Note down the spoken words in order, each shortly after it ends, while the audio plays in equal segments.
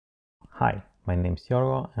Hi, my name is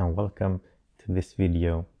Jorgo and welcome to this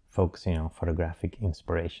video focusing on photographic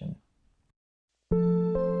inspiration.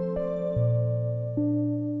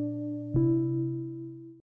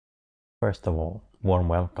 First of all, warm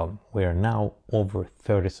welcome. We are now over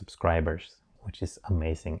 30 subscribers, which is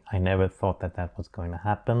amazing. I never thought that was going to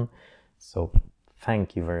happen, so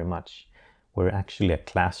thank you very much. We're actually a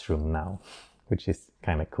classroom now, which is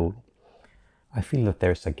kind of cool. I feel that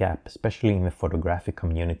there's a gap, especially in the photographic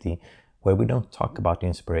community, where we don't talk about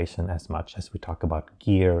inspiration as much as we talk about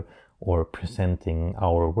gear or presenting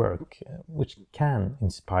our work, which can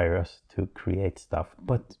inspire us to create stuff.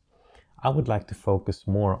 But I would like to focus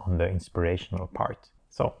more on the inspirational part.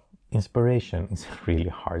 So inspiration is a really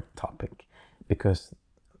hard topic because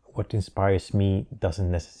what inspires me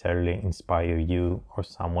doesn't necessarily inspire you or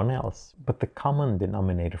someone else. But the common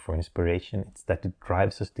denominator for inspiration is that it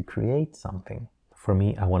drives us to create something. For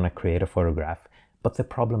me, I want to create a photograph. But the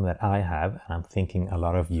problem that I have, and I'm thinking a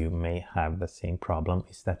lot of you may have the same problem,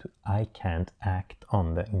 is that I can't act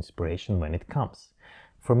on the inspiration when it comes.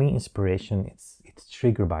 For me, inspiration, it's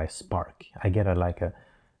triggered by a spark. I get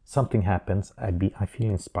something happens, I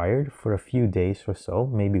feel inspired for a few days or so,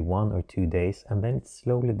 maybe 1 or 2 days, and then it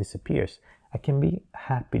slowly disappears. I can be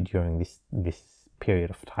happy during this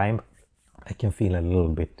period of time. I can feel a little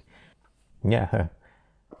bit,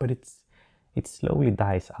 but it slowly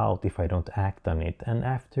dies out if I don't act on it. And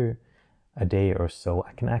after a day or so,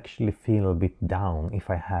 I can actually feel a bit down if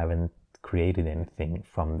I haven't created anything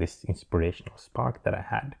from this inspirational spark that I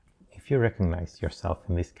had. If you recognize yourself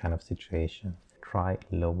in this kind of situation, try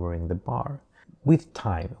lowering the bar. With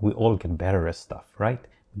time, we all get better at stuff, right?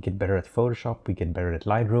 We get better at Photoshop, we get better at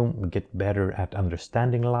Lightroom, we get better at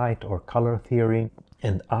understanding light or color theory.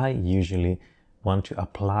 And I usually want to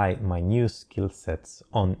apply my new skill sets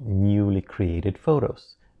on newly created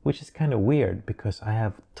photos, which is kind of weird because I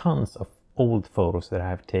have tons of old photos that I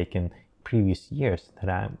have taken previous years that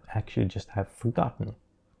I actually just have forgotten.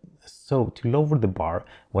 So to lower the bar,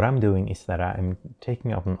 what I'm doing is that I'm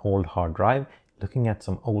taking out an old hard drive, looking at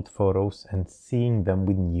some old photos and seeing them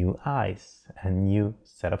with new eyes and new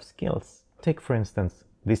set of skills. Take for instance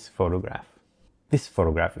this photograph. This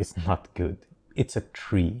photograph is not good. It's a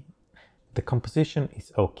tree. The composition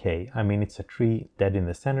is okay. I mean, it's a tree dead in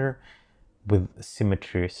the center with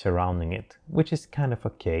symmetry surrounding it, which is kind of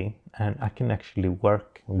okay, and I can actually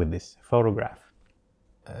work with this photograph.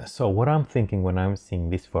 So what I'm thinking when I'm seeing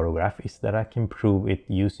this photograph is that I can prove it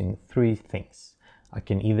using 3 things. I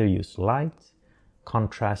can either use light,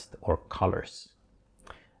 contrast, or colors.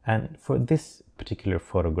 And for this particular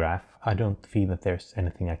photograph, I don't feel that there's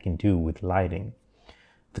anything I can do with lighting.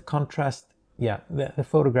 The contrast, the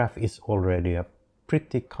photograph is already a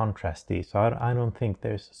pretty contrasty, so I don't think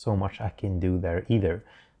there's so much I can do there either.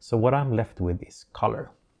 So what I'm left with is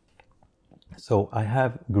color. So I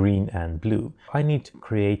have green and blue. I need to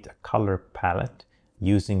create a color palette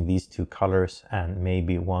using these 2 colors and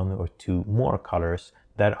maybe 1 or 2 more colors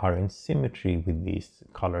that are in symmetry with these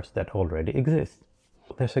colors that already exist.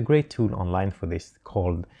 There's a great tool online for this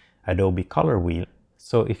called Adobe Color Wheel.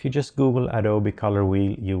 So if you just Google Adobe Color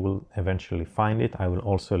Wheel, you will eventually find it. I will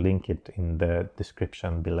also link it in the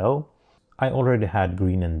description below. I already had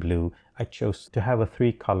green and blue. I chose to have a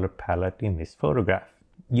 3 color palette in this photograph.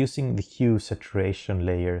 Using the hue saturation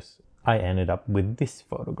layers, I ended up with this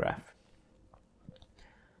photograph.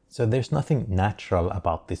 So there's nothing natural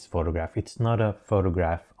about this photograph. It's not a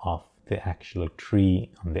photograph of the actual tree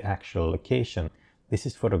on the actual location. This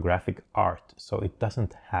is photographic art, so it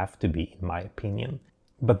doesn't have to be, in my opinion.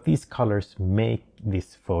 But these colors make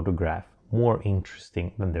this photograph more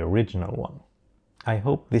interesting than the original one. I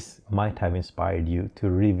hope this might have inspired you to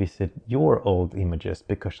revisit your old images,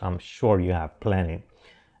 because I'm sure you have plenty,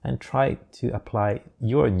 and try to apply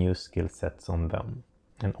your new skill sets on them.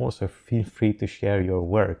 And also feel free to share your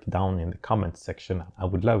work down in the comments section. I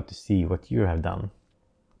would love to see what you have done.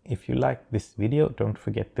 If you liked this video, don't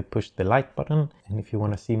forget to push the like button. And if you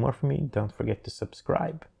want to see more from me, don't forget to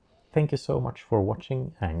subscribe. Thank you so much for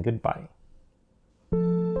watching, and goodbye.